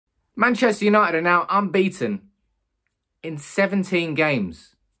Manchester United are now unbeaten in 17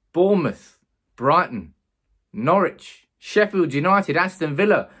 games. Bournemouth, Brighton, Norwich, Sheffield United, Aston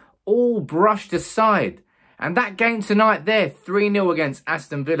Villa, all brushed aside. And that game tonight there, 3-0 against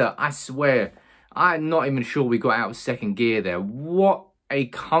Aston Villa, I swear, I'm not even sure we got out of second gear there. What a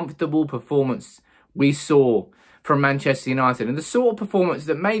comfortable performance we saw from Manchester United. And the sort of performance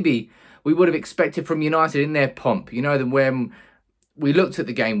that maybe we would have expected from United in their pomp. You know, when we looked at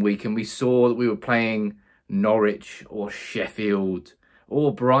the game week and we saw that we were playing Norwich or Sheffield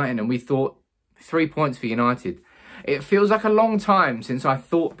or Brighton and we thought 3 points for United. It feels like a long time since I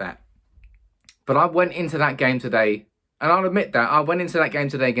thought that. But I went into that game today, and I'll admit that, I went into that game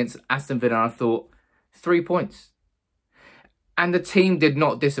today against Aston Villa and I thought 3 points. And the team did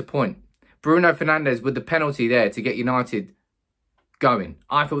not disappoint. Bruno Fernandes with the penalty there to get United going.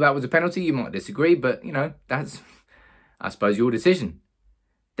 I thought that was a penalty. You might disagree, but, you know, that's, I suppose, your decision.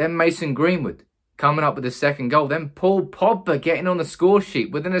 Then Mason Greenwood coming up with the second goal. Then Paul Pogba getting on the score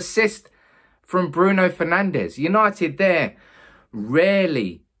sheet with an assist from Bruno Fernandes. United there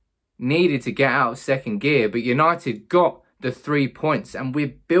rarely needed to get out of second gear, but United got the 3 points, and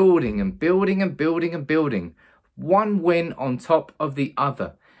we're building and building and building and building. One win on top of the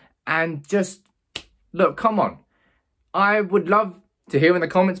other. And just, look, come on. I would love to hear in the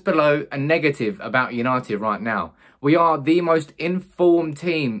comments below a negative about United right now. We are the most informed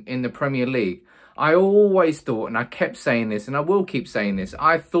team in the Premier League. I always thought, and I kept saying this, and I will keep saying this,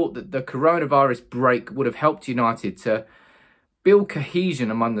 I thought that the coronavirus break would have helped United to build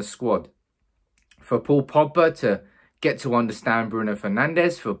cohesion among the squad. For Paul Pogba to get to understand Bruno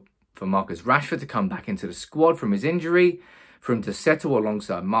Fernandes, for Marcus Rashford to come back into the squad from his injury, for him to settle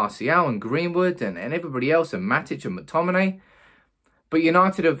alongside Martial and Greenwood and everybody else, and Matic and McTominay. But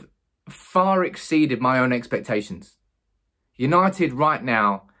United have far exceeded my own expectations. United right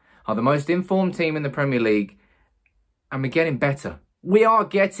now are the most informed team in the Premier League, and we're getting better. We are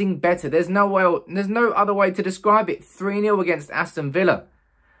getting better. There's no other way to describe it. 3-0 against Aston Villa.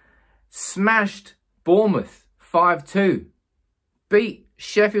 Smashed Bournemouth 5-2. Beat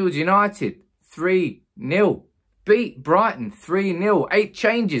Sheffield United 3-0. Beat Brighton 3-0. 8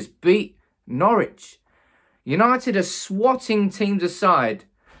 changes. Beat Norwich. United are swatting teams aside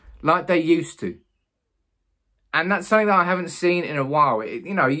like they used to. And that's something that I haven't seen in a while.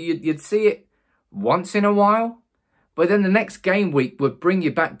 You know, you'd see it once in a while, but then the next game week would bring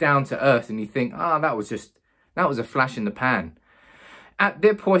you back down to earth and you think, that was a flash in the pan. At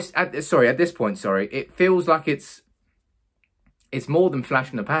this point, it feels like it's more than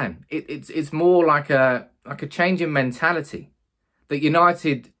flash in the pan. It's more like a change in mentality. That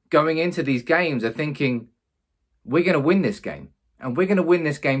United going into these games are thinking, we're going to win this game, and we're going to win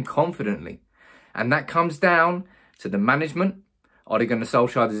this game confidently. And that comes down to the management. Ole Gunnar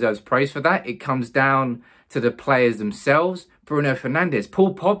Solskjaer deserves praise for that. It comes down to the players themselves. Bruno Fernandes,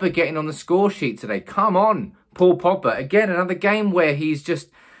 Paul Pogba getting on the score sheet today. Come on, Paul Pogba. Again, another game where he's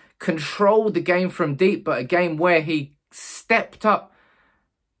just controlled the game from deep, but a game where he stepped up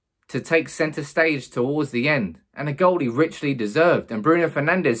to take centre stage towards the end. And a goal he richly deserved. And Bruno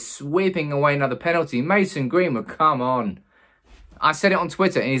Fernandes sweeping away another penalty. Mason Greenwood, come on. I said it on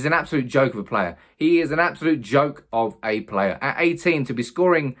Twitter, and he's an absolute joke of a player. He is an absolute joke of a player. At 18, to be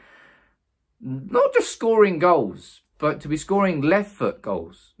scoring, not just scoring goals, but to be scoring left foot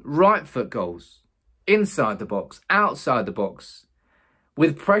goals, right foot goals, inside the box, outside the box,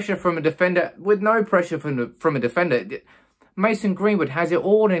 with pressure from a defender, with no pressure from a defender. Mason Greenwood has it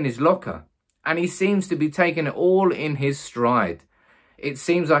all in his locker, and he seems to be taking it all in his stride. It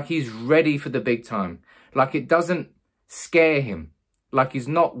seems like he's ready for the big time, like it doesn't scare him, like he's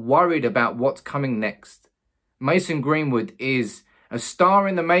not worried about what's coming next. Mason Greenwood is a star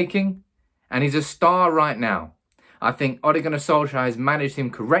in the making, and he's a star right now. I think Ole Gunnar Solskjaer has managed him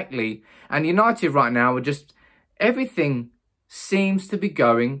correctly, and United right now are just, everything seems to be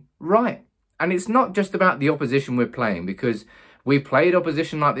going right. And it's not just about the opposition we're playing, because we've played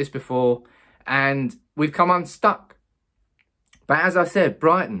opposition like this before and we've come unstuck. But as I said,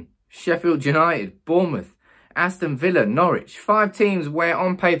 Brighton, Sheffield United, Bournemouth, Aston Villa, Norwich, 5 teams where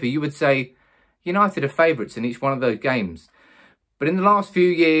on paper you would say United are favourites in each one of those games. But in the last few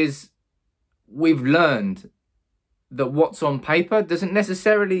years, we've learned that what's on paper doesn't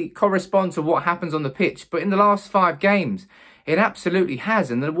necessarily correspond to what happens on the pitch. But in the last 5 games, it absolutely has.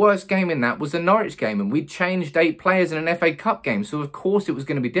 And the worst game in that was the Norwich game. And we changed 8 players in an FA Cup game. So, of course, it was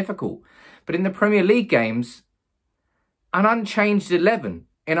going to be difficult. But in the Premier League games, an unchanged 11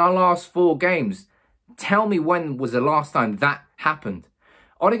 in our last 4 games. Tell me when was the last time that happened.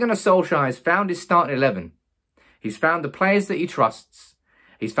 Ole Gunnar Solskjaer has found his starting 11. He's found the players that he trusts.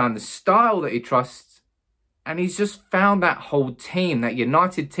 He's found the style that he trusts. And he's just found that whole team, that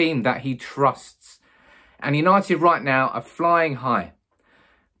United team that he trusts. And United right now are flying high.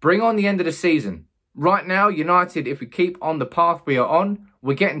 Bring on the end of the season. Right now, United, if we keep on the path we are on,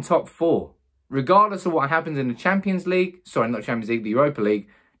 we're getting top 4. Regardless of what happens in the Champions League. Sorry, not Champions League, the Europa League.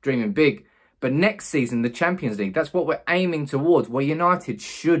 Dreaming big. But next season, the Champions League. That's what we're aiming towards. Where United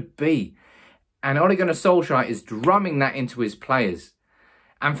should be. And Ole Gunnar Solskjaer is drumming that into his players.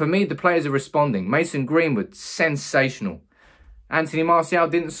 And for me, the players are responding. Mason Greenwood, sensational. Anthony Martial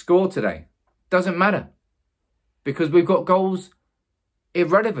didn't score today. Doesn't matter. Because we've got goals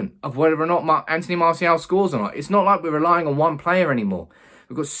irrelevant of whether or not Anthony Martial scores or not. It's not like we're relying on one player anymore.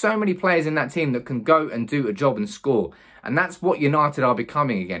 We've got so many players in that team that can go and do a job and score. And that's what United are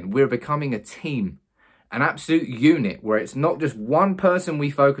becoming again. We're becoming a team. An absolute unit where it's not just one person we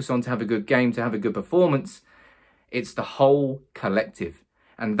focus on to have a good game, to have a good performance. It's the whole collective.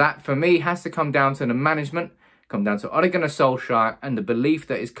 And that, for me, has to come down to the management, come down to Ole Gunnar Solskjaer and the belief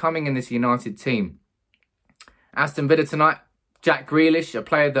that is coming in this United team. Aston Villa tonight, Jack Grealish, a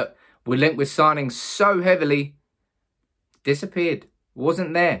player that we linked with signing so heavily, disappeared.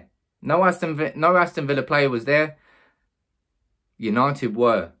 Wasn't there. No Aston Villa player was there. United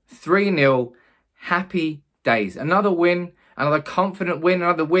were. 3-0, happy days. Another win, another confident win,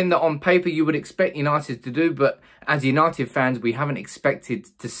 another win that on paper you would expect United to do, but as United fans, we haven't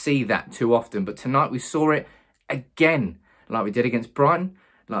expected to see that too often. But tonight we saw it again, like we did against Brighton,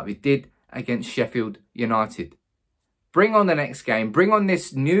 like we did against Sheffield United. Bring on the next game. Bring on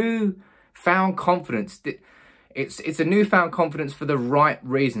this new-found confidence. It's a newfound confidence for the right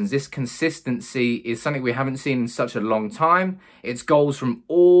reasons. This consistency is something we haven't seen in such a long time. It's goals from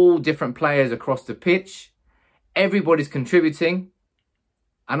all different players across the pitch. Everybody's contributing.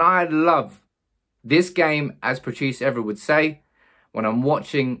 And I love this game, as Patrice Evra would say, when I'm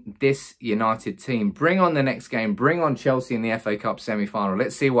watching this United team. Bring on the next game. Bring on Chelsea in the FA Cup semi-final.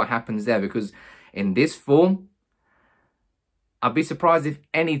 Let's see what happens there, because in this form, I'd be surprised if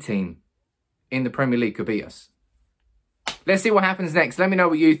any team in the Premier League could beat us. Let's see what happens next. Let me know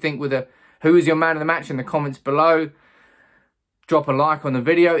what you think with who is your man of the match in the comments below. Drop a like on the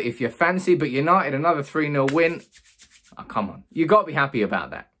video if you fancy. But United, another 3-0 win. Oh, come on. You've got to be happy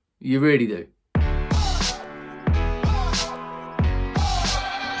about that. You really do.